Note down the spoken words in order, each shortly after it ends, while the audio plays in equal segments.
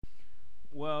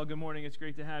Well, good morning. It's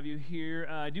great to have you here.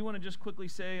 I do want to just quickly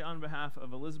say on behalf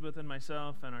of Elizabeth and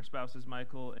myself and our spouses,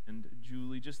 Michael and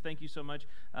Julie, just thank you so much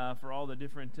for all the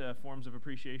different forms of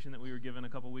appreciation that we were given a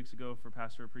couple weeks ago for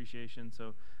Pastor Appreciation.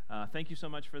 So thank you so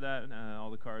much for that. All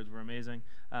the cards were amazing.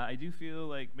 I do feel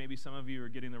like maybe some of you are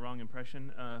getting the wrong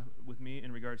impression with me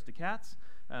in regards to cats,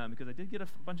 because I did get a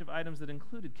bunch of items that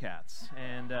included cats.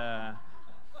 And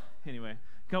anyway.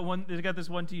 They got this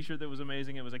one T-shirt that was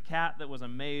amazing. It was a cat that was a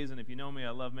maze, and if you know me,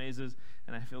 I love mazes,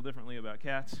 and I feel differently about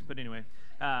cats. But anyway,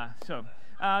 so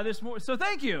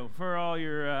thank you for all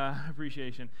your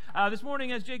appreciation. This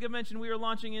morning, as Jacob mentioned, we are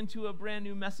launching into a brand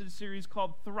new message series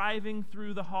called Thriving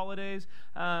Through the Holidays.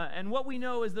 And what we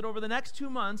know is that over the next 2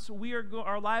 months,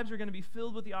 our lives are going to be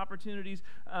filled with the opportunities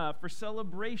for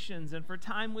celebrations and for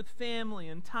time with family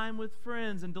and time with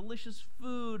friends and delicious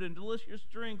food and delicious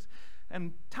drinks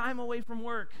and time away from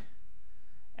work,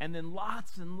 and then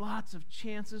lots and lots of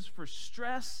chances for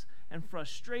stress and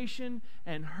frustration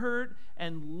and hurt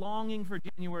and longing for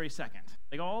January 2nd.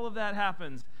 Like all of that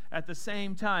happens at the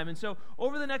same time. And so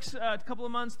over the next couple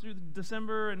of months through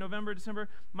December and November, December,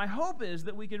 my hope is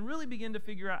that we can really begin to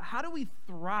figure out how do we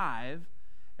thrive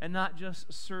and not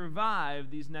just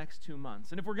survive these next 2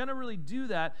 months. And if we're going to really do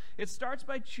that, it starts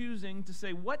by choosing to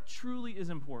say what truly is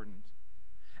important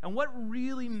and what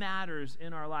really matters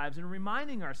in our lives, and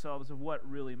reminding ourselves of what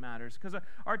really matters. Because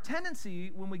our tendency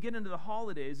when we get into the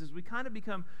holidays is we kind of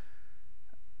become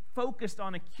focused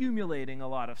on accumulating a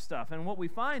lot of stuff. And what we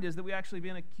find is that we actually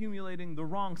begin accumulating the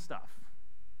wrong stuff.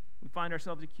 We find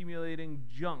ourselves accumulating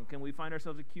junk, and we find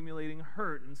ourselves accumulating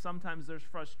hurt, and sometimes there's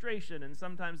frustration, and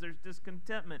sometimes there's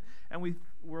discontentment. And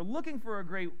we're looking for a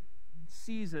great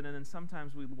season, and then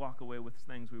sometimes we walk away with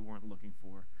things we weren't looking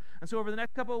for. And so over the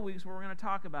next couple of weeks, what we're going to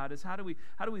talk about is how do we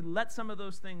let some of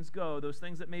those things go, those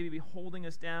things that maybe be holding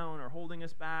us down or holding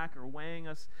us back or weighing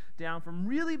us down from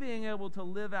really being able to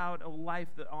live out a life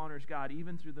that honors God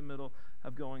even through the middle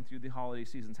of going through the holiday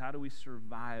seasons. How do we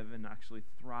survive and actually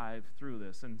thrive through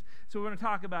this? And so we're going to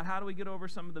talk about how do we get over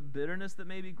some of the bitterness that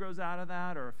maybe grows out of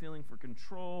that, or a feeling for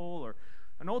control,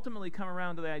 and ultimately come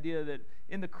around to the idea that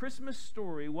in the Christmas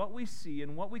story, what we see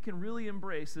and what we can really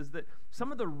embrace is that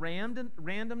some of the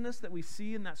randomness that we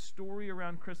see in that story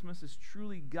around Christmas is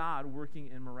truly God working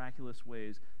in miraculous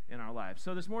ways in our lives.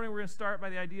 So this morning we're going to start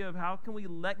by the idea of how can we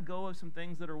let go of some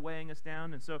things that are weighing us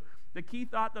down. And so the key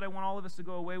thought that I want all of us to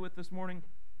go away with this morning,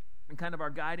 and kind of our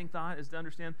guiding thought, is to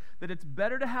understand that it's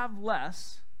better to have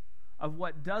less of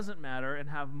what doesn't matter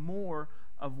and have more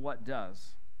of what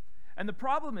does. And the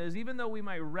problem is, even though we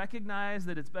might recognize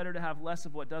that it's better to have less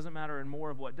of what doesn't matter and more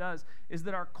of what does, is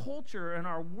that our culture and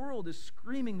our world is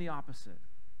screaming the opposite.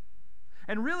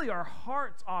 And really, our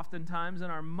hearts oftentimes and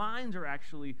our minds are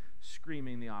actually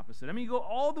screaming the opposite. I mean, you go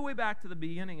all the way back to the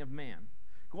beginning of man.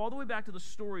 Go all the way back to the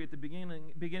story at the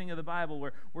beginning of the Bible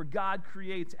where God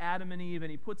creates Adam and Eve, and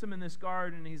he puts them in this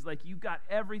garden, and he's like, you've got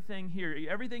everything here.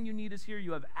 Everything you need is here.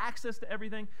 You have access to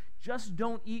everything. Just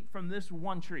don't eat from this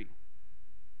one tree.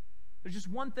 There's just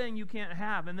one thing you can't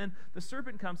have. And then the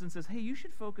serpent comes and says, hey, you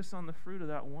should focus on the fruit of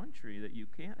that one tree that you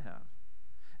can't have.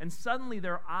 And suddenly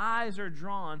their eyes are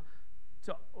drawn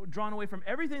away from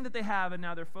everything that they have, and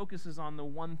now their focus is on the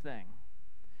one thing.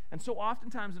 And so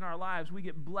oftentimes in our lives, we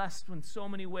get blessed in so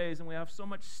many ways, and we have so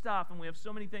much stuff, and we have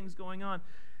so many things going on.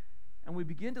 And we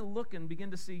begin to look and begin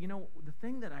to see, the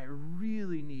thing that I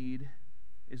really need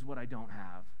is what I don't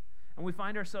have. And we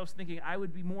find ourselves thinking, I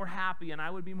would be more happy, and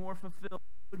I would be more fulfilled,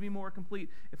 would be more complete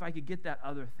if I could get that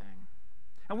other thing.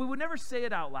 And we would never say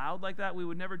it out loud like that. We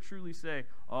would never truly say,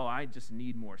 oh, I just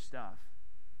need more stuff.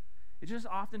 It just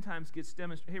oftentimes gets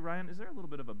demonstrated. Hey, Ryan, is there a little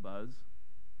bit of a buzz?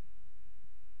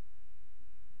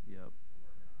 Yep.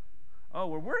 Oh,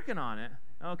 we're working on it.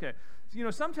 Okay. So,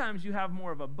 sometimes you have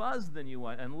more of a buzz than you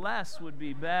want, and less would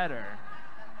be better.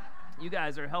 You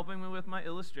guys are helping me with my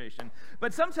illustration.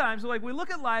 But sometimes, we look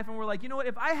at life and we're like, you know what?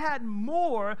 If I had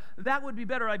more, that would be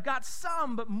better. I've got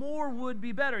some, but more would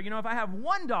be better. If I have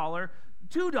 $1,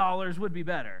 $2 would be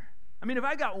better. I mean, if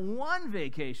I got one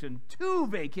vacation, 2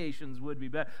 vacations would be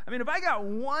better. I mean, if I got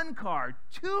one car,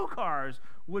 2 cars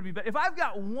would be better. If I've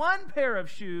got one pair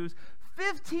of shoes,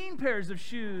 15 pairs of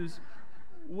shoes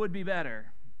would be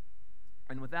better.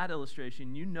 And with that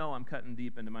illustration, I'm cutting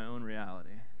deep into my own reality.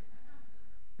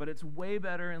 But it's way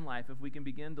better in life if we can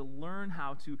begin to learn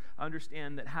how to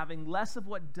understand that having less of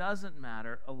what doesn't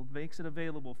matter makes it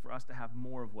available for us to have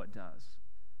more of what does.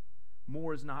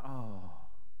 More is not,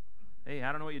 Hey,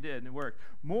 I don't know what you did, and it worked.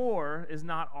 More is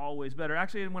not always better.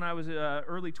 Actually, when I was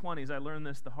early 20s, I learned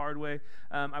this the hard way.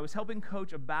 I was helping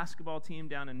coach a basketball team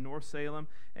down in North Salem,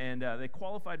 and they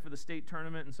qualified for the state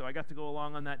tournament, and so I got to go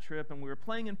along on that trip, and we were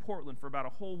playing in Portland for about a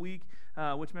whole week,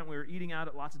 which meant we were eating out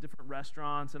at lots of different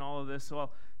restaurants and all of this.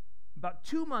 So about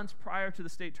 2 months prior to the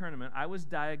state tournament, I was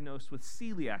diagnosed with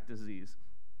celiac disease.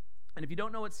 And if you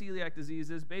don't know what celiac disease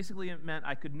is, basically it meant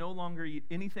I could no longer eat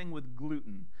anything with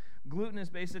gluten. Gluten is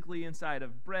basically inside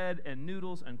of bread and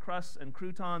noodles and crusts and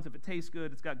croutons. If it tastes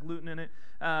good, it's got gluten in it.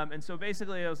 And so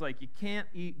basically I was like, you can't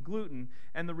eat gluten.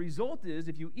 And the result is,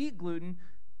 if you eat gluten,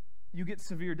 you get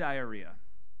severe diarrhea.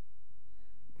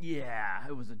 Yeah,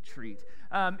 it was a treat.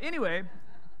 Anyway,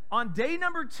 on day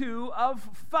number 2 of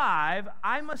 5,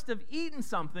 I must have eaten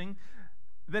something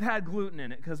that had gluten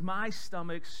in it because my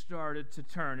stomach started to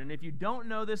turn. And if you don't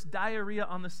know this, diarrhea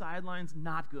on the sidelines,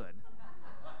 not good.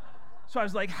 So I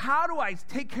was like, how do I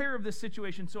take care of this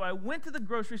situation? So I went to the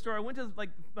grocery store. I went to,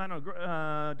 like, I don't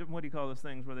know, what do you call those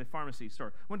things? Where the pharmacy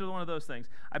store. Went to one of those things.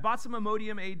 I bought some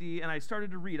Imodium AD, and I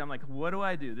started to read. I'm like, what do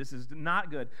I do? This is not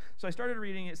good. So I started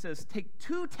reading. It says, take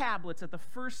 2 tablets at the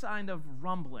first sign of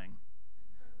rumbling.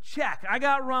 Check. I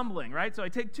got rumbling, right? So I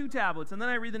take 2 tablets, and then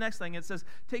I read the next thing. It says,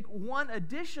 take 1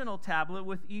 additional tablet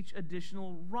with each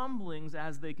additional rumblings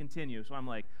as they continue. So I'm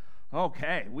like,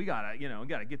 okay, we gotta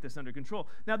get this under control.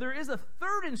 Now, there is a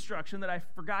third instruction that I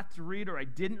forgot to read or I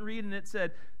didn't read, and it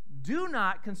said, do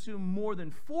not consume more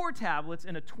than 4 tablets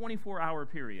in a 24-hour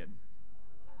period.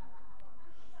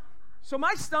 So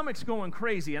my stomach's going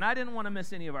crazy, and I didn't want to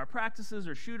miss any of our practices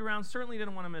or shoot-arounds, certainly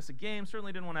didn't want to miss a game,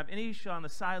 certainly didn't want to have any shot on the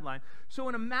sideline. So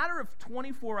in a matter of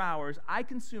 24 hours, I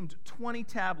consumed 20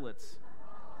 tablets.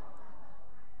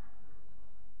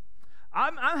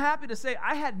 I'm happy to say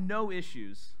I had no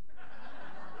issues.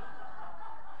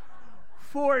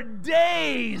 For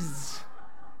days.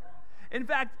 In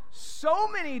fact, so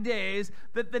many days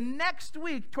that the next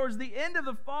week, towards the end of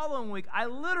the following week, I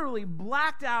literally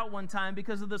blacked out one time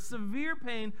because of the severe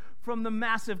pain from the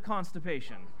massive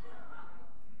constipation.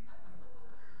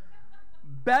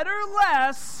 Better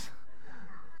less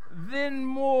than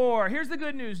more. Here's the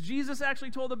good news. Jesus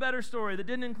actually told a better story that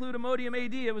didn't include Imodium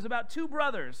AD. It was about 2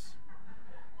 brothers.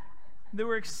 They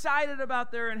were excited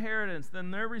about their inheritance.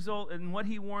 Then their result, and what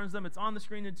he warns them, it's on the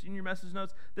screen, it's in your message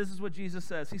notes. This is what Jesus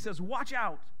says. He says, watch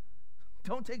out.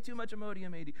 Don't take too much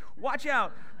Imodium AD. Watch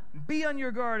out. Be on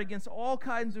your guard against all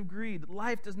kinds of greed.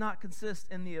 Life does not consist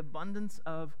in the abundance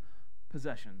of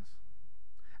possessions.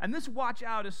 And this watch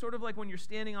out is sort of like when you're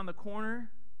standing on the corner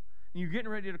and you're getting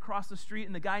ready to cross the street,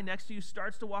 and the guy next to you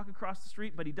starts to walk across the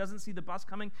street, but he doesn't see the bus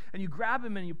coming, and you grab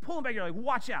him and you pull him back. You're like,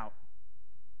 watch out.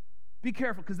 Be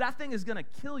careful, because that thing is going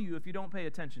to kill you if you don't pay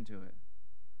attention to it.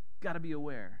 Got to be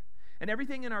aware. And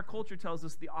everything in our culture tells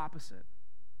us the opposite.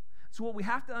 So what we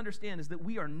have to understand is that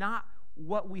we are not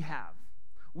what we have.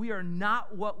 We are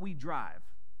not what we drive.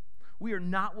 We are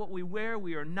not what we wear.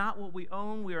 We are not what we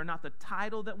own. We are not the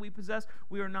title that we possess.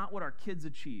 We are not what our kids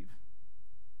achieve.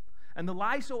 And the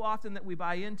lie so often that we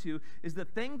buy into is the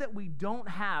thing that we don't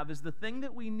have is the thing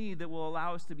that we need that will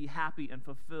allow us to be happy and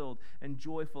fulfilled and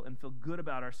joyful and feel good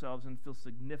about ourselves and feel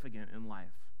significant in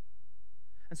life.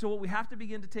 And so what we have to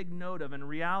begin to take note of, and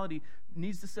reality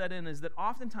needs to set in, is that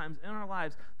oftentimes in our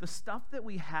lives, the stuff that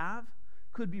we have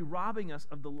could be robbing us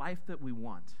of the life that we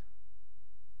want.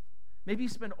 Maybe you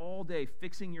spend all day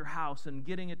fixing your house and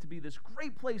getting it to be this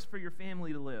great place for your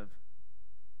family to live.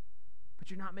 But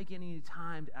you're not making any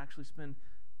time to actually spend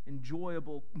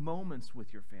enjoyable moments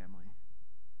with your family.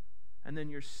 And then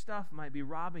your stuff might be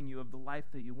robbing you of the life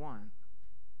that you want.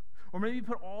 Or maybe you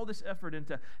put all this effort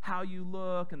into how you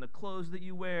look and the clothes that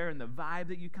you wear and the vibe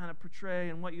that you kind of portray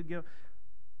and what you give.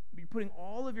 You're putting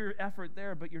all of your effort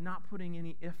there, but you're not putting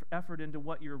any effort into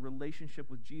what your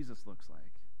relationship with Jesus looks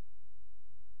like.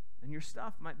 And your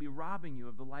stuff might be robbing you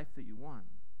of the life that you want.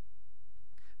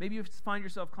 Maybe you find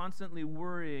yourself constantly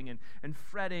worrying and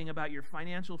fretting about your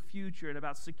financial future and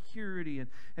about security,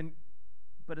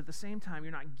 but at the same time,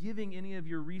 you're not giving any of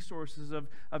your resources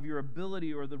of your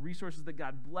ability or the resources that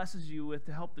God blesses you with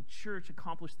to help the church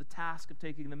accomplish the task of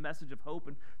taking the message of hope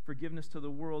and forgiveness to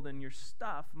the world, and your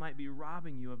stuff might be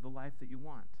robbing you of the life that you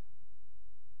want.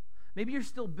 Maybe you're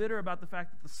still bitter about the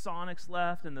fact that the Sonics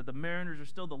left and that the Mariners are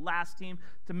still the last team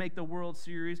to make the World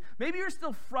Series. Maybe you're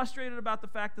still frustrated about the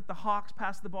fact that the Hawks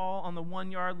passed the ball on the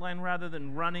 1-yard line rather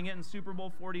than running it in Super Bowl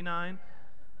 49.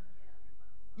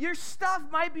 Your stuff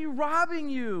might be robbing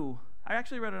you. I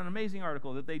actually read an amazing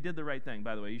article that they did the right thing,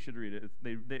 by the way. You should read it.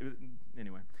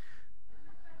 Anyway.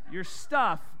 Your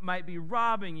stuff might be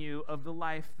robbing you of the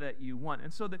life that you want.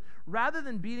 And so that rather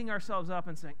than beating ourselves up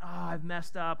and saying, I've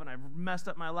messed up and I've messed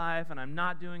up my life and I'm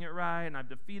not doing it right and I've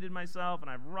defeated myself and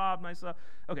I've robbed myself.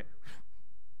 Okay,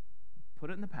 put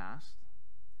it in the past.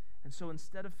 And so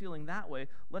instead of feeling that way,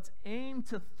 let's aim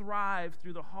to thrive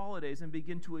through the holidays and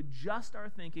begin to adjust our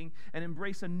thinking and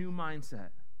embrace a new mindset.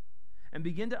 And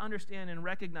begin to understand and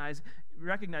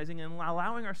recognizing and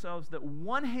allowing ourselves that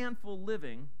one handful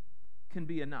living can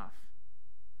be enough.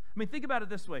 I mean, think about it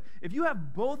this way. If you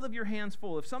have both of your hands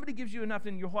full, if somebody gives you enough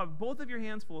and you have both of your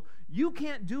hands full, you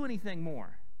can't do anything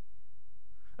more.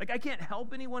 Like, I can't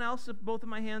help anyone else if both of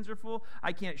my hands are full.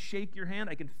 I can't shake your hand.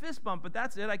 I can fist bump, but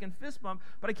that's it. I can fist bump,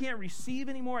 but I can't receive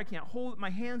anymore. I can't hold it. My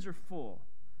hands are full.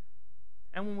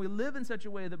 And when we live in such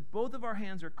a way that both of our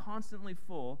hands are constantly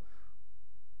full,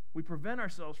 we prevent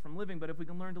ourselves from living. But if we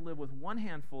can learn to live with one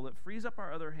hand full, it frees up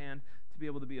our other hand to be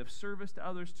able to be of service to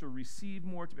others, to receive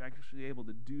more, to be actually able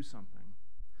to do something.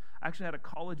 I actually had a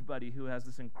college buddy who has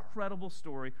this incredible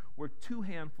story where two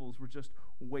handfuls were just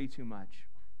way too much.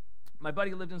 My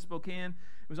buddy lived in Spokane.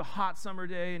 It was a hot summer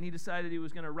day, and he decided he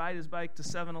was going to ride his bike to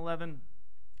 7-Eleven.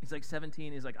 He's like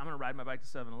 17. He's like, I'm going to ride my bike to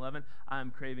 7-Eleven.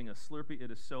 I'm craving a Slurpee. It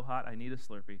is so hot. I need a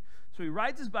Slurpee. So he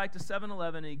rides his bike to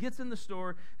 7-Eleven, and he gets in the store,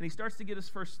 and he starts to get his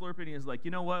first Slurpee, and he's like, you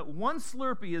know what? One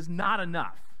Slurpee is not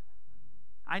enough.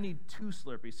 I need 2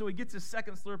 Slurpees. So he gets his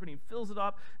second Slurpee, and he fills it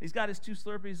up. He's got his 2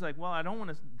 Slurpees. He's like, well, I don't want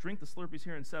to drink the Slurpees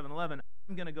here in 7-Eleven.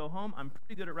 I'm going to go home. I'm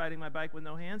pretty good at riding my bike with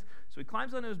no hands. So he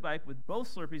climbs onto his bike with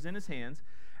both Slurpees in his hands,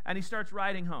 and he starts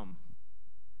riding home.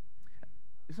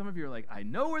 Some of you are like, I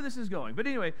know where this is going. But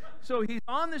anyway, so he's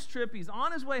on this trip. He's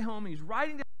on his way home. He's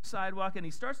riding down the sidewalk, and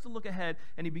he starts to look ahead,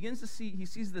 and he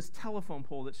sees this telephone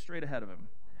pole that's straight ahead of him.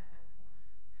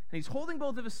 And he's holding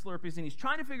both of his Slurpees, and he's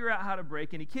trying to figure out how to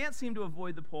brake, and he can't seem to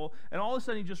avoid the pole, and all of a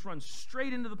sudden he just runs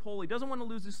straight into the pole. He doesn't want to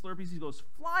lose his Slurpees. He goes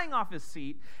flying off his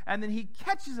seat, and then he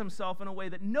catches himself in a way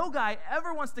that no guy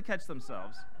ever wants to catch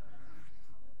themselves.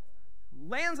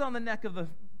 Lands on the neck of the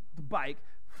bike,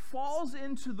 falls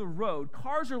into the road.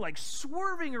 Cars are like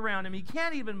swerving around him. He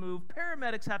can't even move.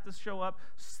 Paramedics have to show up.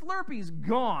 Slurpee's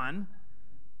gone.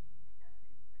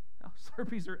 Now,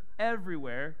 Slurpees are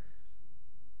everywhere.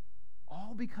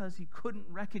 All because he couldn't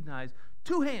recognize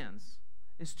 2 hands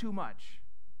is too much.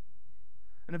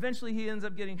 And eventually he ends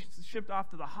up getting shipped off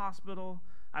to the hospital.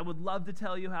 I would love to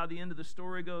tell you how the end of the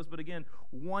story goes, but again,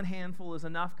 one handful is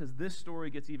enough because this story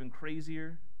gets even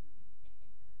crazier.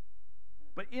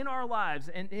 But in our lives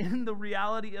and in the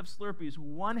reality of Slurpees,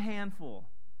 one handful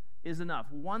is enough.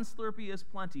 1 Slurpee is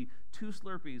plenty. 2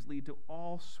 Slurpees lead to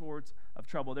all sorts of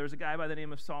trouble. There's a guy by the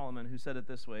name of Solomon who said it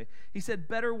this way. He said,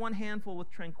 better 1 handful with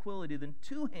tranquility than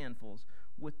 2 handfuls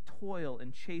with toil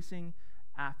and chasing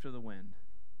after the wind.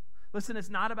 Listen, it's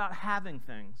not about having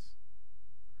things.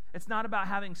 It's not about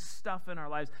having stuff in our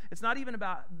lives. It's not even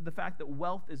about the fact that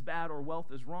wealth is bad or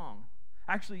wealth is wrong.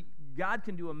 Actually, God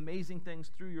can do amazing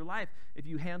things through your life if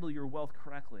you handle your wealth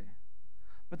correctly.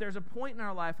 But there's a point in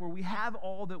our life where we have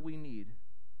all that we need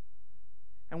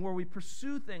and where we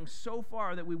pursue things so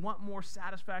far that we want more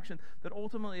satisfaction that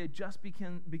ultimately it just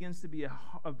begins to be an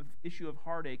issue of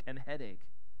heartache and headache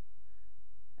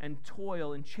and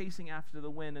toil and chasing after the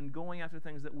wind and going after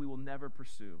things that we will never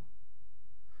pursue.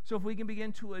 So if we can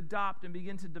begin to adopt and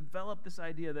begin to develop this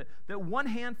idea that 1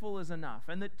 handful is enough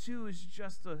and that 2 is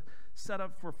just a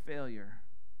setup for failure,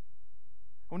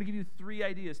 I want to give you 3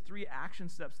 ideas, 3 action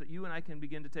steps that you and I can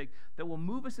begin to take that will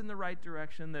move us in the right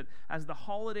direction, that as the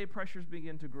holiday pressures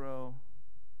begin to grow,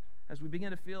 as we begin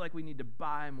to feel like we need to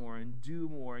buy more and do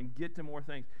more and get to more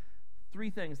things, 3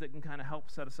 things that can kind of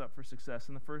help set us up for success.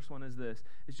 And the first one is this,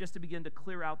 is just to begin to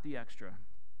clear out the extra.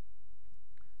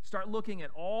 Start looking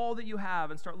at all that you have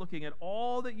and start looking at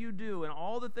all that you do and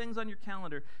all the things on your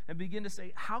calendar and begin to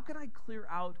say, how can I clear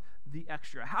out the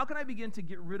extra? How can I begin to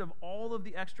get rid of all of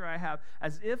the extra I have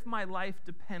as if my life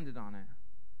depended on it?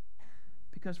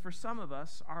 Because for some of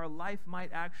us, our life might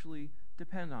actually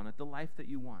depend on it, the life that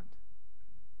you want.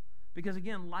 Because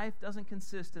again, life doesn't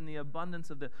consist in the abundance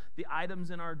of the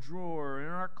items in our drawer or in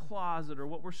our closet or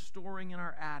what we're storing in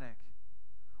our attic,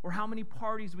 or how many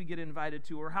parties we get invited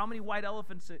to, or how many white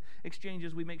elephant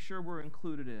exchanges we make sure we're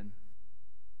included in.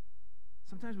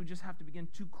 Sometimes we just have to begin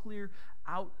to clear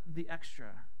out the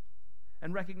extra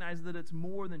and recognize that it's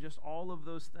more than just all of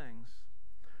those things.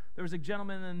 There was a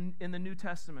gentleman in the New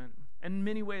Testament. In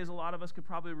many ways, a lot of us could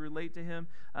probably relate to him.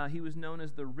 He was known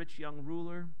as the rich young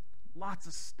ruler. Lots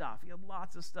of stuff. He had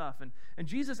lots of stuff. And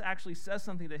Jesus actually says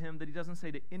something to him that he doesn't say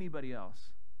to anybody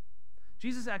else.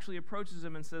 Jesus actually approaches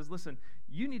him and says, listen,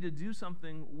 you need to do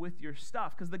something with your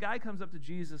stuff. Because the guy comes up to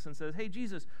Jesus and says, hey,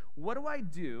 Jesus, what do I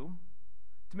do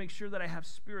to make sure that I have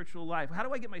spiritual life? How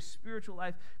do I get my spiritual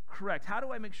life correct? How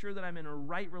do I make sure that I'm in a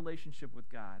right relationship with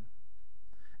God?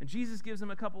 And Jesus gives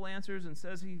him a couple answers and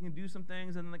says he can do some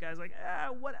things, and then the guy's like,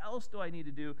 what else do I need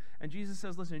to do? And Jesus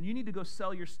says, listen, you need to go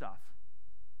sell your stuff.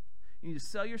 You need to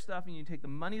sell your stuff, and you need to take the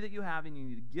money that you have, and you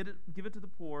need to give it to the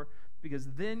poor,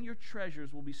 because then your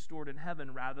treasures will be stored in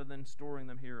heaven rather than storing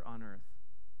them here on earth.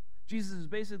 Jesus is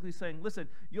basically saying, listen,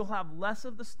 you'll have less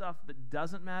of the stuff that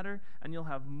doesn't matter, and you'll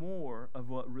have more of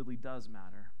what really does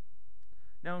matter.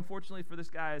 Now, unfortunately for this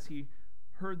guy, as he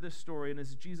heard this story, and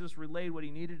as Jesus relayed what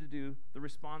he needed to do, the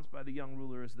response by the young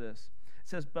ruler is this. It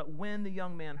says, but when the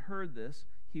young man heard this,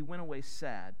 he went away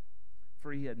sad,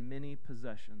 for he had many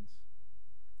possessions.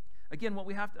 Again, what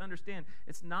we have to understand,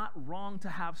 it's not wrong to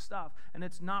have stuff, and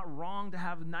it's not wrong to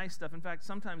have nice stuff. In fact,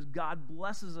 sometimes God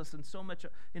blesses us in so much,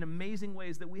 in amazing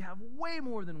ways, that we have way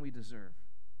more than we deserve.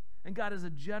 And God is a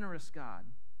generous God.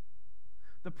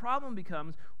 The problem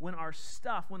becomes when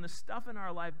the stuff in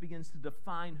our life begins to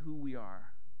define who we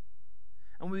are.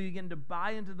 And we begin to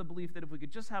buy into the belief that if we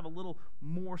could just have a little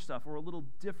more stuff, or a little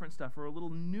different stuff, or a little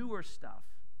newer stuff,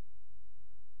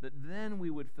 that then we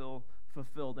would feel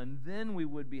fulfilled, and then we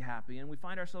would be happy. And we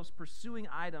find ourselves pursuing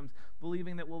items,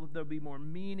 believing that there'll be more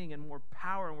meaning and more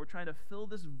power, and we're trying to fill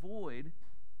this void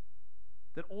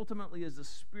that ultimately is a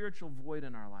spiritual void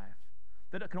in our life,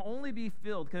 that it can only be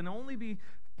filled, can only be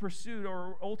pursued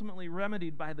or ultimately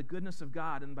remedied by the goodness of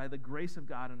God and by the grace of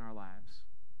God in our lives.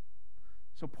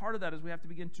 So part of that is we have to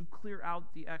begin to clear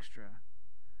out the extra.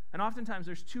 And oftentimes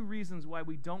there's two reasons why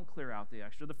we don't clear out the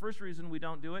extra. The first reason we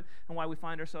don't do it, and why we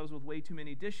find ourselves with way too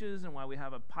many dishes, and why we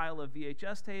have a pile of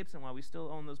VHS tapes, and why we still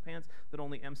own those pants that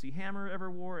only MC Hammer ever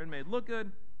wore and made look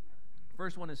good.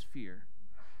 First one is fear.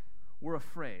 We're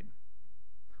afraid.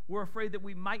 We're afraid that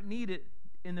we might need it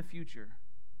in the future.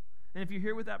 And if you're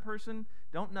here with that person,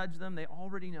 don't nudge them. They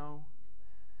already know.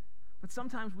 But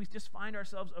sometimes we just find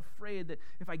ourselves afraid that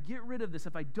if I get rid of this,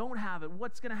 if I don't have it,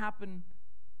 what's going to happen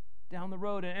down the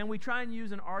road? And we try and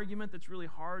use an argument that's really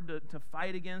hard to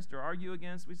fight against or argue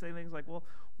against. We say things like, well,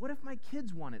 what if my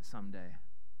kids want it someday?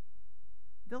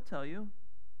 They'll tell you.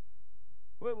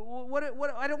 What,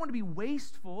 I don't want to be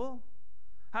wasteful.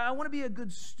 I want to be a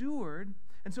good steward.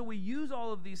 And so we use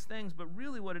all of these things, but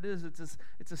really what it is,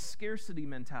 it's a scarcity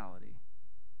mentality.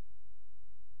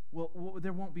 Well,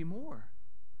 there won't be more.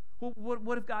 Well,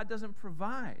 what if God doesn't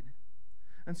provide?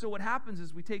 And so what happens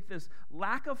is we take this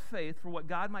lack of faith for what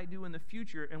God might do in the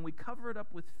future, and we cover it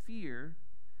up with fear,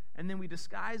 and then we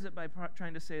disguise it by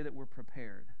trying to say that we're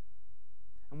prepared.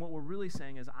 And what we're really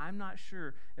saying is, I'm not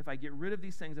sure if I get rid of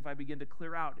these things, if I begin to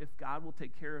clear out, if God will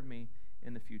take care of me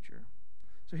in the future.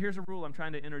 So here's a rule I'm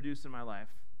trying to introduce in my life.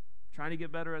 I'm trying to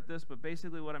get better at this, but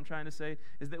basically what I'm trying to say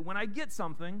is that when I get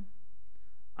something,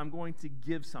 I'm going to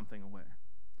give something away.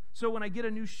 So when I get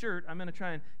a new shirt, I'm going to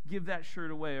try and give that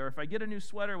shirt away. Or if I get a new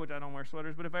sweater, which I don't wear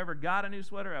sweaters, but if I ever got a new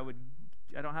sweater,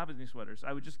 I don't have any sweaters.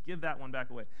 I would just give that one back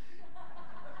away.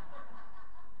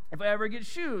 If I ever get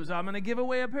shoes, I'm going to give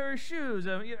away a pair of shoes.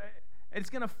 It's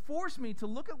going to force me to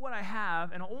look at what I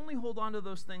have and only hold on to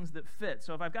those things that fit.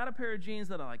 So if I've got a pair of jeans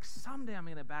that are like, someday I'm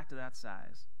going to get back to that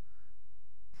size,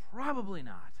 probably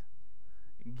not.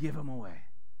 Give them away.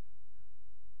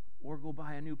 Or go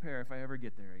buy a new pair if I ever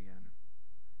get there again.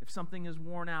 If something is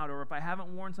worn out, or if I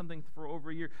haven't worn something for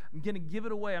over a year, I'm going to give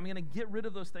it away. I'm going to get rid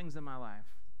of those things in my life.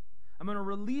 I'm going to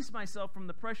release myself from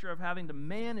the pressure of having to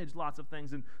manage lots of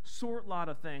things and sort a lot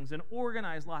of things and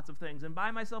organize lots of things and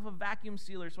buy myself a vacuum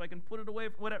sealer so I can put it away,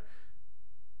 whatever.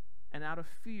 And out of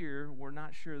fear, we're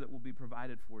not sure that we'll be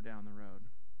provided for down the road.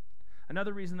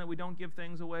 Another reason that we don't give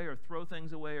things away or throw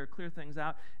things away or clear things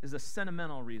out is a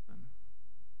sentimental reason.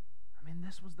 I mean,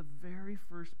 this was the very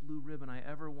first blue ribbon I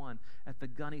ever won at the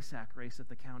gunny sack race at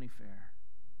the county fair.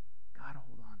 Gotta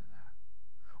hold on to that.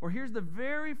 Or here's the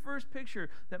very first picture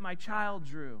that my child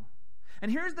drew.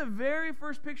 And here's the very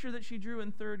first picture that she drew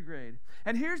in 3rd grade.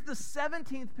 And here's the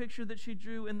 17th picture that she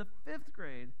drew in the 5th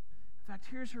grade. In fact,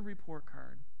 here's her report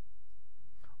card.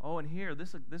 Oh, and here,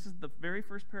 this is the very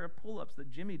first pair of pull-ups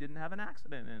that Jimmy didn't have an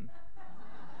accident in.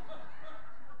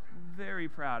 Very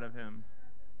proud of him.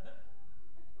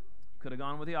 Could have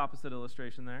gone with the opposite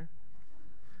illustration there.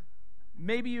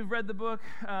 Maybe you've read the book.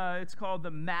 It's called The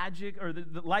Magic, or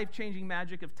the Life-Changing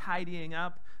Magic of Tidying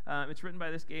Up. It's written by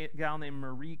this gal named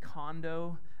Marie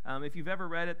Kondo. If you've ever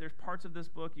read it, there's parts of this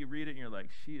book, you read it and you're like,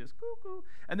 she is cuckoo.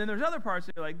 And then there's other parts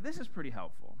that you're like, this is pretty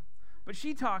helpful. But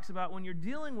she talks about when you're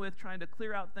dealing with trying to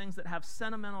clear out things that have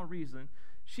sentimental reason,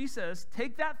 she says,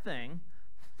 take that thing,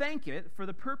 thank it for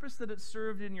the purpose that it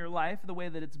served in your life, the way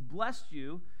that it's blessed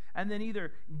you, and then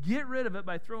either get rid of it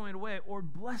by throwing it away or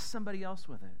bless somebody else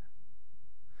with it.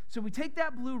 So we take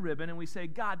that blue ribbon and we say,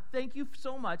 God, thank you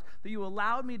so much that you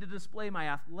allowed me to display my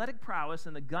athletic prowess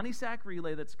in the gunny sack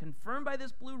relay that's confirmed by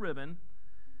this blue ribbon.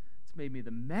 It's made me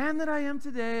the man that I am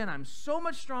today, and I'm so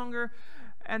much stronger,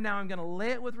 and now I'm going to lay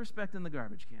it with respect in the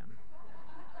garbage can.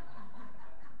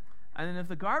 And then if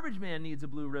the garbage man needs a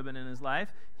blue ribbon in his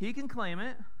life, he can claim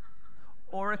it,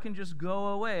 or it can just go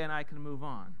away and I can move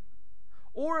on.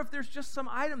 Or if there's just some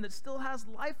item that still has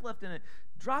life left in it,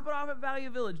 drop it off at Value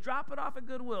Village, drop it off at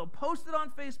Goodwill, post it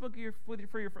on Facebook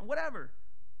for your friend, whatever.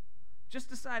 Just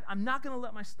decide, I'm not going to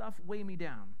let my stuff weigh me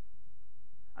down.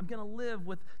 I'm going to live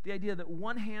with the idea that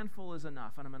one handful is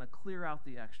enough, and I'm going to clear out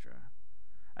the extra.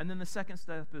 And then the second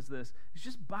step is this, is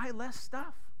just buy less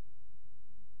stuff.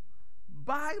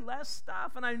 Buy less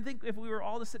stuff. And I think if we were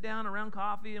all to sit down around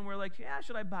coffee and we're like, yeah,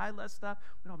 should I buy less stuff?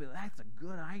 We'd all be like, that's a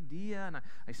good idea, and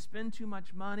I spend too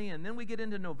much money. And then we get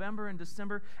into November and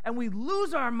December, and we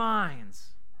lose our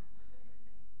minds.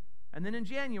 And then in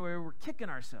January, we're kicking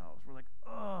ourselves. We're like,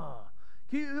 oh.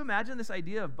 Can you imagine this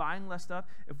idea of buying less stuff?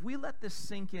 If we let this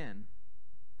sink in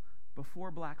before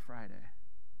Black Friday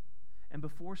and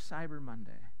before Cyber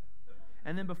Monday,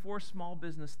 and then before Small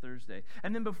Business Thursday,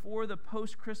 and then before the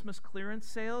post-Christmas clearance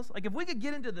sales, like if we could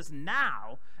get into this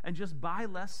now and just buy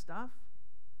less stuff,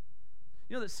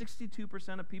 you know that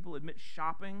 62% of people admit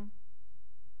shopping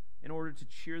in order to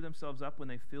cheer themselves up when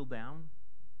they feel down?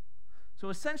 So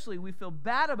essentially, we feel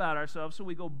bad about ourselves, so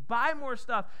we go buy more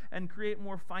stuff and create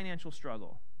more financial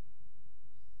struggle.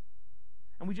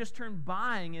 And we just turn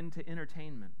buying into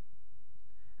entertainment.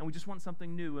 And we just want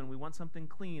something new, and we want something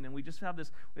clean, and we just have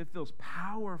this, it feels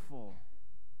powerful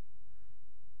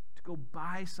to go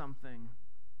buy something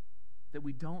that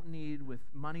we don't need with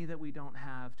money that we don't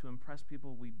have to impress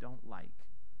people we don't like.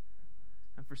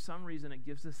 And for some reason, it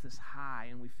gives us this high,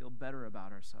 and we feel better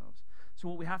about ourselves. So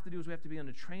what we have to do is we have to begin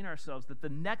to train ourselves that the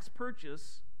next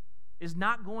purchase is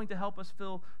not going to help us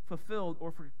feel fulfilled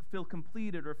or feel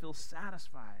completed or feel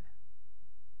satisfied.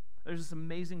 There's this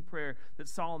amazing prayer that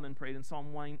Solomon prayed in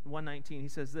Psalm 119. He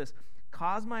says this,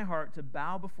 cause my heart to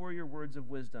bow before your words of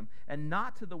wisdom and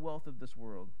not to the wealth of this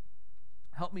world.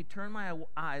 Help me turn my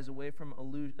eyes away from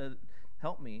illusion.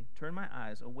 Help me turn my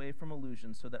eyes away from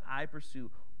illusions so that I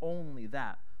pursue only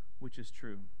that which is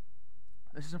true.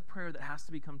 This is a prayer that has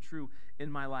to become true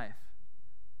in my life.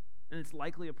 And it's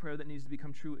likely a prayer that needs to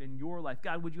become true in your life.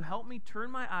 God, would you help me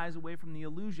turn my eyes away from the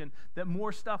illusion that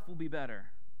more stuff will be better?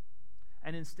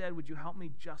 And instead, would you help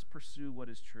me just pursue what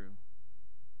is true?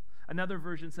 Another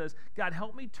version says, God,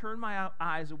 help me turn my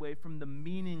eyes away from the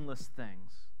meaningless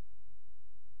things.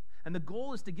 And the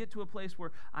goal is to get to a place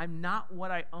where I'm not what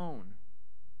I own.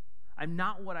 I'm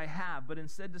not what I have, but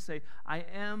instead to say, I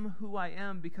am who I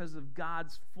am because of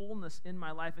God's fullness in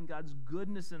my life and God's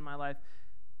goodness in my life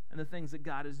and the things that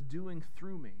God is doing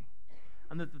through me.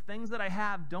 And that the things that I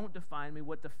have don't define me.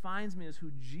 What defines me is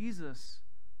who Jesus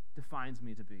defines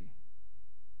me to be.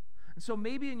 And so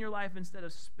maybe in your life, instead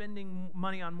of spending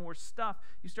money on more stuff,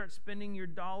 you start spending your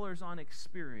dollars on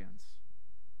experience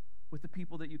with the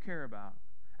people that you care about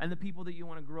and the people that you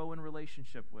want to grow in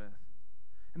relationship with.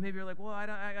 And maybe you're like, well, I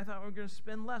thought we were going to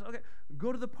spend less. Okay,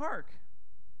 go to the park.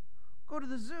 Go to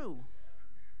the zoo.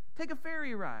 Take a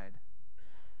ferry ride.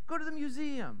 Go to the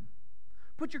museum.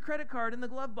 Put your credit card in the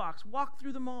glove box. Walk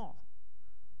through the mall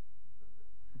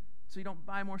so you don't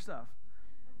buy more stuff.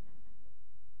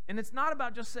 And it's not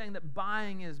about just saying that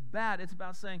buying is bad. It's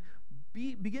about saying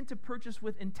begin to purchase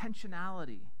with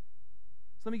intentionality.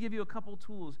 So let me give you a couple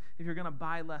tools if you're going to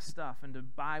buy less stuff and to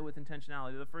buy with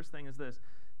intentionality. The first thing is this.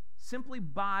 Simply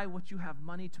buy what you have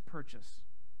money to purchase.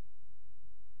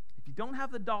 If you don't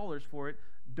have the dollars for it,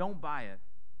 don't buy it.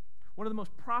 One of the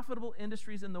most profitable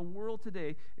industries in the world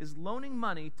today is loaning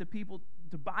money to people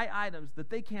to buy items that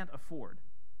they can't afford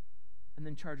and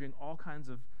then charging all kinds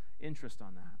of interest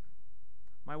on that.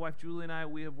 My wife Julie and I,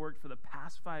 we have worked for the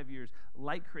past 5 years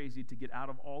like crazy to get out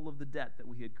of all of the debt that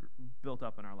we had built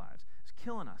up in our lives. It's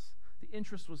killing us. The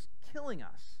interest was killing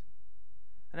us.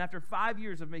 And after 5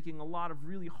 years of making a lot of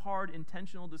really hard,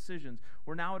 intentional decisions,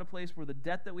 we're now at a place where the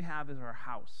debt that we have is our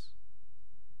house.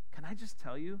 Can I just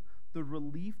tell you the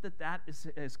relief that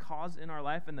has caused in our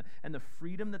life and the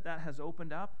freedom that has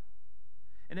opened up?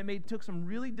 And it took some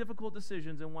really difficult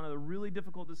decisions, and one of the really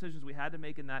difficult decisions we had to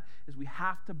make in that is we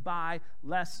have to buy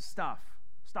less stuff.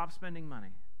 Stop spending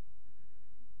money.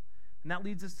 And that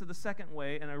leads us to the second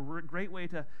way, and a great way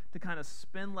to kind of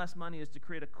spend less money is to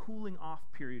create a cooling off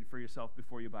period for yourself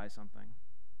before you buy something.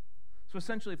 So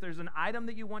essentially, if there's an item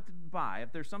that you want to buy,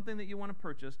 if there's something that you want to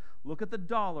purchase, look at the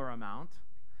dollar amount,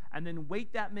 and then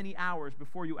wait that many hours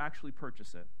before you actually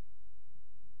purchase it.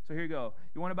 So here you go.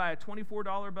 You want to buy a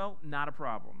 $24 belt? Not a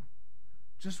problem.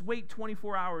 Just wait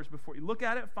 24 hours before you look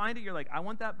at it, find it. You're like, I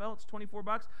want that belt. It's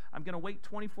 $24. I'm going to wait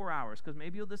 24 hours because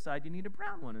maybe you'll decide you need a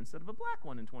brown one instead of a black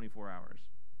one in 24 hours.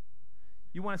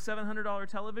 You want a $700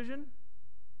 television?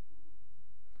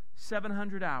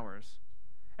 700 hours.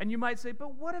 And you might say,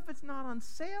 but what if it's not on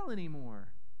sale anymore?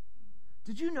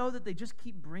 Did you know that they just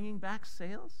keep bringing back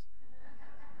sales?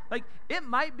 Like, it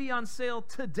might be on sale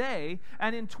today,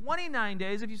 and in 29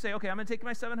 days, if you say, okay, I'm going to take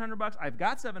my $700, I've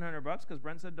got $700 because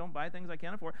Brent said don't buy things I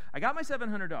can't afford. I got my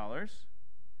 $700,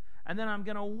 and then I'm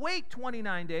going to wait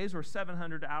 29 days or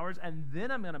 700 hours, and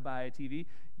then I'm going to buy a TV.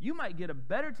 You might get a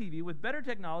better TV with better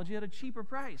technology at a cheaper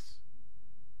price.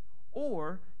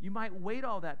 Or you might wait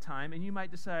all that time, and you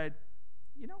might decide,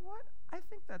 you know what? I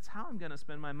think that's how I'm going to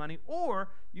spend my money. Or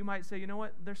you might say, you know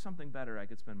what? There's something better I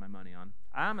could spend my money on.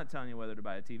 I'm not telling you whether to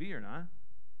buy a TV or not.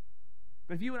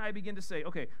 But if you and I begin to say,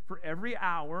 okay, for every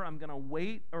hour I'm going to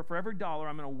wait, or for every dollar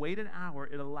I'm going to wait an hour,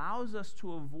 it allows us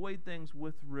to avoid things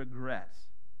with regret.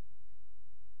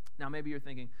 Now maybe you're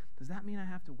thinking, does that mean I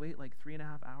have to wait like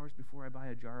 3.5 hours before I buy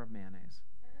a jar of mayonnaise?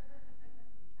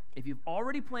 If you've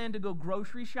already planned to go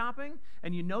grocery shopping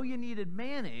and you know you needed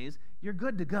mayonnaise, you're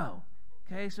good to go.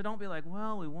 Okay, so don't be like,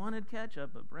 well, we wanted ketchup,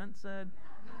 but Brent said.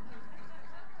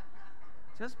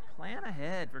 Just plan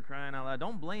ahead, for crying out loud.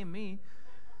 Don't blame me.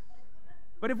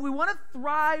 But if we want to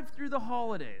thrive through the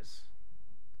holidays,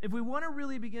 if we want to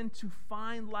really begin to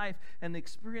find life and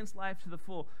experience life to the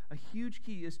full, a huge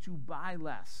key is to buy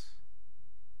less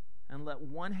and let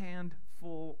one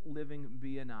handful living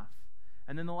be enough.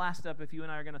 And then the last step, if you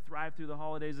and I are going to thrive through the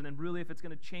holidays, and then really if it's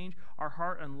going to change our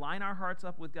heart and line our hearts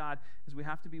up with God, is we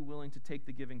have to be willing to take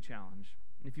the giving challenge.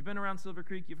 And if you've been around Silver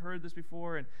Creek, you've heard this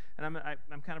before, and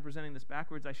I'm kind of presenting this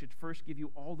backwards. I should first give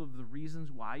you all of the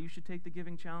reasons why you should take the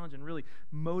giving challenge and really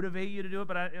motivate you to do it,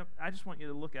 but I just want you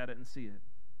to look at it and see it.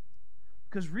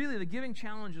 Because really, the giving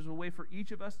challenge is a way for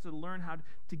each of us to learn how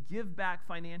to give back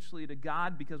financially to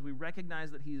God because we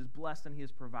recognize that He is blessed and He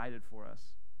has provided for us.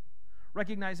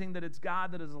 Recognizing that it's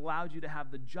God that has allowed you to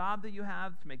have the job that you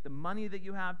have, to make the money that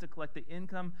you have, to collect the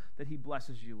income that He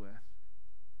blesses you with.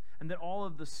 And that all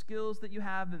of the skills that you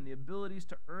have and the abilities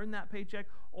to earn that paycheck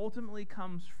ultimately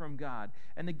comes from God.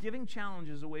 And the giving challenge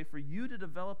is a way for you to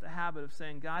develop the habit of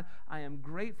saying, God, I am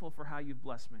grateful for how you've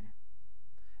blessed me.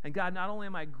 And God, not only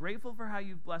am I grateful for how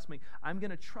you've blessed me, I'm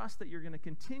going to trust that you're going to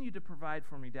continue to provide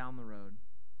for me down the road.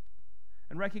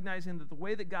 And recognizing that the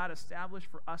way that God established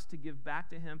for us to give back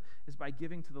to Him is by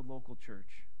giving to the local church.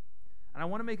 And I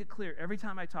want to make it clear, every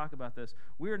time I talk about this,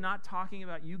 we are not talking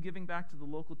about you giving back to the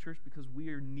local church because we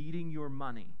are needing your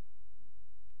money.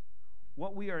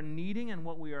 What we are needing and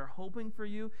what we are hoping for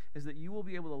you is that you will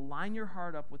be able to line your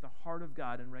heart up with the heart of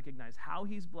God and recognize how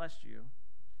He's blessed you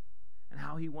and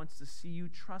how He wants to see you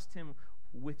trust Him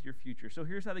with your future. So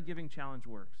here's how the giving challenge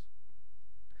works.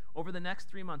 Over the next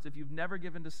 3 months, if you've never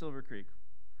given to Silver Creek,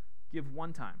 give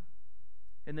one time.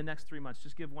 In the next 3 months,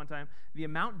 just give one time. The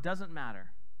amount doesn't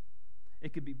matter.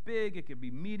 It could be big, it could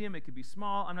be medium, it could be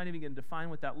small. I'm not even going to define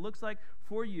what that looks like.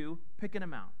 For you, pick an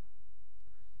amount.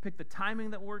 Pick the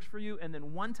timing that works for you, and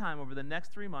then one time over the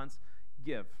next 3 months,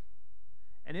 give.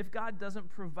 And if God doesn't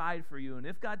provide for you, and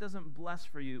if God doesn't bless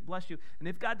you, and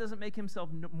if God doesn't make Himself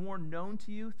more known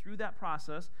to you through that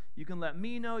process, you can let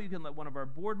me know, you can let one of our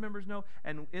board members know,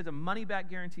 and it's a money-back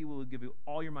guarantee. We will give you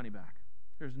all your money back.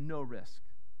 There's no risk.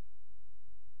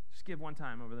 Just give one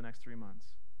time over the next 3 months.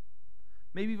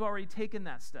 Maybe you've already taken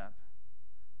that step.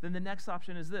 Then the next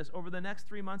option is this. Over the next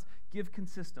 3 months, give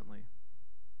consistently.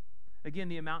 Again,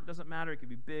 the amount doesn't matter. It could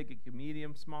be big, it could be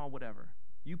medium, small, whatever.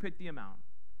 You pick the amount.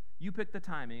 You pick the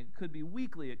timing. It could be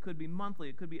weekly, it could be monthly,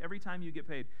 it could be every time you get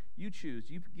paid. You choose.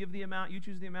 You give the amount, you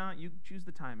choose the amount, you choose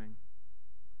the timing.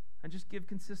 And just give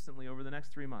consistently over the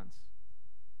next 3 months.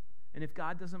 And if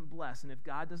God doesn't bless, and if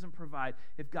God doesn't provide,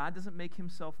 if God doesn't make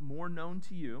Himself more known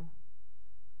to you,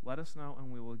 let us know,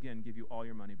 and we will again give you all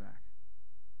your money back.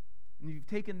 And if you've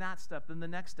taken that step, then the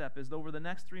next step is over the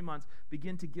next 3 months,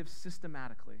 begin to give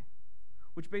systematically,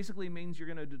 which basically means you're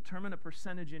going to determine a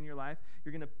percentage in your life.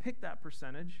 You're going to pick that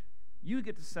percentage. You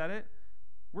get to set it.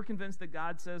 We're convinced that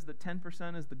God says that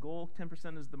 10% is the goal,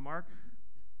 10% is the mark.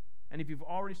 And if you've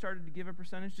already started to give a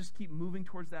percentage, just keep moving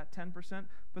towards that 10%.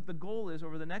 But the goal is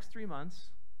over the next 3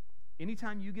 months,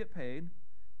 anytime you get paid,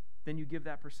 then you give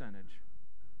that percentage.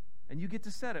 And you get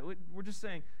to set it. We're just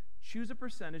saying, choose a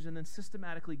percentage and then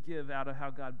systematically give out of how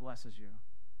God blesses you.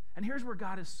 And here's where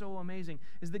God is so amazing,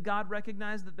 is that God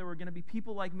recognized that there were going to be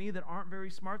people like me that aren't very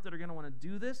smart that are going to want to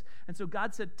do this. And so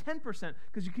God said 10%,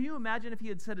 because can you imagine if He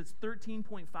had said it's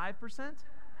 13.5%?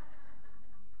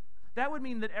 That would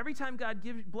mean that every time God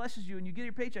blesses you and you get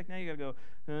your paycheck, now you got to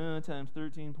go, times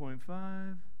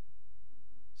 13.5.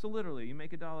 So literally, you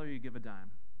make $1, you give a dime.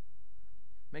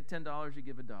 Make $10, you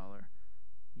give $1.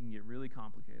 You can get really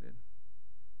complicated.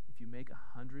 If you make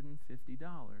 $150,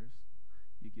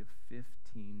 you give $15.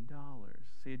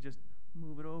 So you just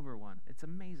move it over one. It's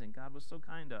amazing. God was so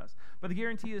kind to us. But the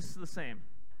guarantee is the same.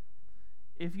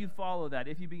 If you follow that,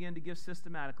 if you begin to give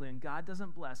systematically, and God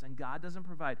doesn't bless, and God doesn't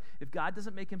provide, if God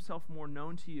doesn't make himself more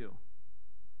known to you,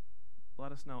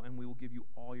 let us know, and we will give you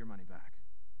all your money back.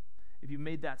 If you've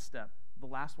made that step, the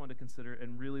last one to consider,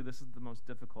 and really this is the most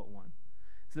difficult one,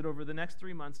 is that over the next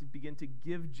 3 months, you begin to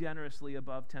give generously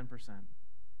above 10%.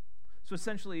 So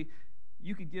essentially,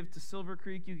 you could give to Silver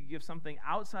Creek, you could give something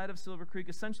outside of Silver Creek.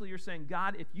 Essentially, you're saying,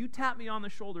 God, if you tap me on the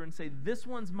shoulder and say, this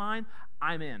one's mine,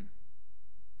 I'm in.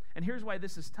 And here's why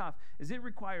this is tough, is it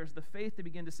requires the faith to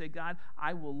begin to say, God,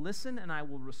 I will listen and I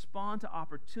will respond to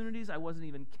opportunities I wasn't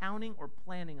even counting or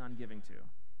planning on giving to.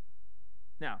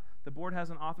 Now, the board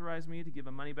hasn't authorized me to give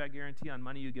a money-back guarantee on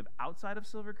money you give outside of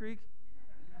Silver Creek.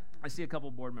 I see a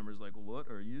couple board members like, what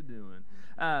are you doing?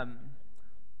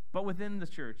 But within the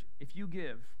church, if you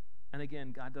give, and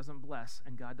again, God doesn't bless,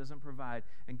 and God doesn't provide,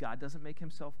 and God doesn't make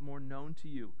himself more known to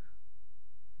you,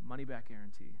 money-back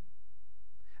guarantee.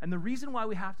 And the reason why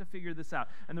we have to figure this out,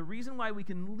 and the reason why we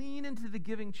can lean into the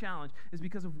giving challenge, is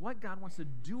because of what God wants to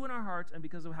do in our hearts and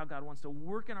because of how God wants to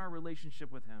work in our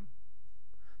relationship with him.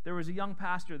 There was a young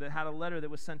pastor that had a letter that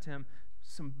was sent to him,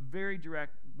 some very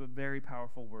direct but very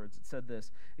powerful words. It said this.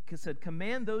 It said,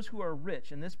 command those who are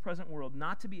rich in this present world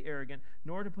not to be arrogant,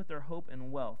 nor to put their hope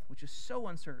in wealth, which is so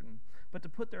uncertain, but to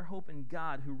put their hope in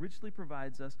God, who richly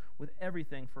provides us with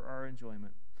everything for our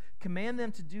enjoyment. Command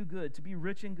them to do good, to be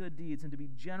rich in good deeds, and to be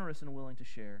generous and willing to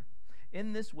share.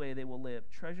 In this way they will lay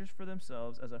up treasures for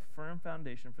themselves as a firm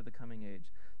foundation for the coming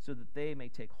age, so that they may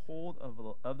take hold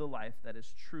of the life that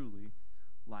is truly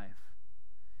life.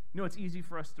 You know, it's easy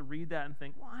for us to read that and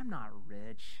think, well, I'm not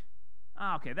rich.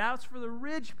 Okay, that's for the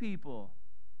rich people.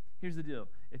 Here's the deal.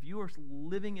 If you are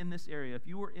living in this area, if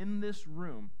you are in this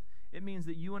room, it means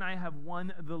that you and I have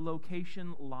won the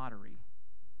location lottery.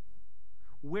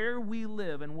 Where we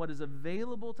live and what is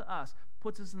available to us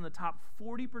puts us in the top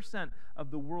 40% of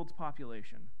the world's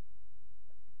population.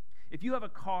 If you have a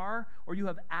car or you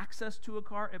have access to a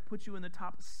car, it puts you in the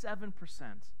top 7%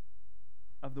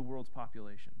 of the world's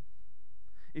population.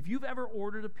 If you've ever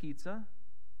ordered a pizza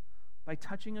by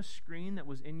touching a screen that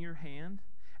was in your hand,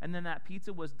 and then that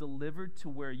pizza was delivered to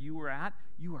where you were at,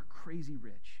 you are crazy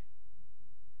rich.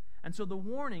 And so the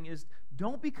warning is,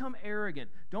 don't become arrogant.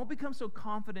 Don't become so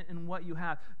confident in what you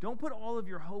have. Don't put all of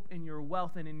your hope in your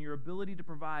wealth and in your ability to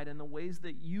provide and the ways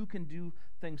that you can do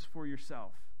things for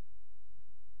yourself.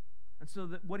 And so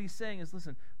what he's saying is,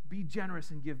 listen, be generous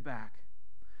and give back.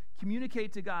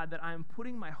 Communicate to God that I'm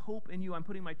putting my hope in you. I'm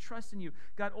putting my trust in you.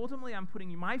 God, ultimately, I'm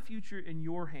putting my future in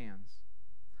your hands.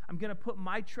 I'm going to put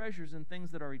my treasures in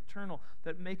things that are eternal,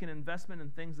 that make an investment in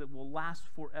things that will last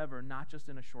forever, not just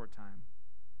in a short time.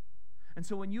 And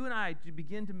so when you and I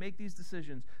begin to make these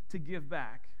decisions to give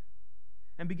back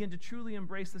and begin to truly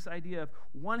embrace this idea of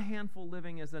one handful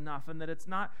living is enough, and that it's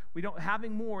not,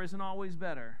 having more isn't always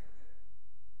better.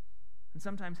 And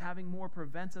sometimes having more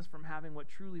prevents us from having what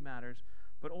truly matters,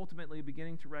 but ultimately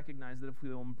beginning to recognize that if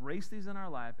we will embrace these in our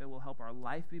life, it will help our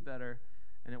life be better,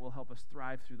 and it will help us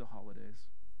thrive through the holidays.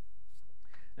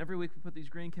 Every week we put these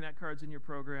Green Connect cards in your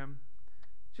program.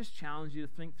 Just challenge you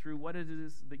to think through what it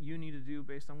is that you need to do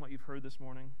based on what you've heard this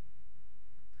morning.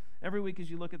 Every week as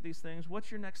you look at these things,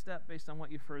 what's your next step based on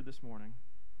what you've heard this morning?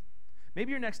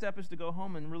 Maybe your next step is to go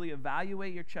home and really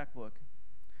evaluate your checkbook.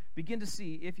 Begin to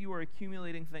see if you are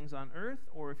accumulating things on earth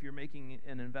or if you're making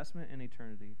an investment in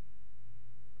eternity.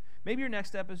 Maybe your next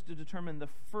step is to determine the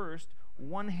first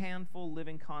one handful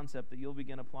living concept that you'll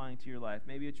begin applying to your life.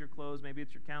 Maybe it's your clothes, maybe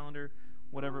it's your calendar,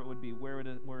 whatever it would be. Where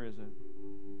is it?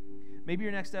 Maybe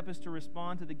your next step is to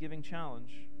respond to the giving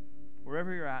challenge,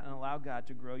 wherever you're at, and allow God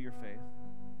to grow your faith.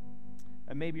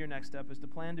 And maybe your next step is to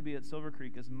plan to be at Silver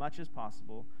Creek as much as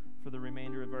possible for the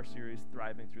remainder of our series,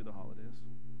 Thriving Through the Holidays.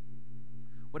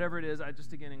 Whatever it is, I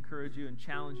just again encourage you and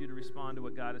challenge you to respond to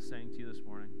what God is saying to you this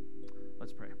morning.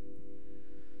 Let's pray.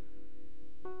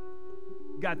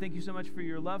 God, thank you so much for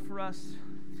your love for us.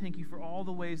 Thank you for all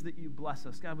the ways that you bless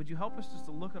us. God, would you help us just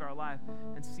to look at our life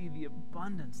and see the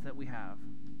abundance that we have?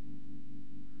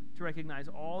 To recognize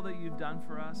all that you've done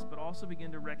for us, but also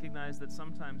begin to recognize that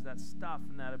sometimes that stuff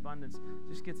and that abundance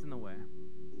just gets in the way.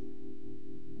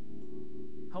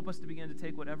 Help us to begin to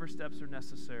take whatever steps are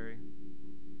necessary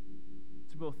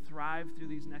to both thrive through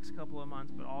these next couple of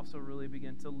months, but also really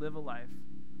begin to live a life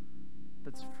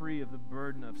that's free of the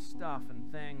burden of stuff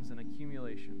and things and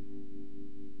accumulation.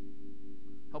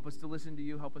 Help us to listen to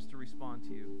you. Help us to respond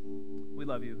to you. We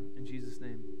love you. In Jesus'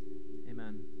 name,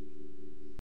 amen.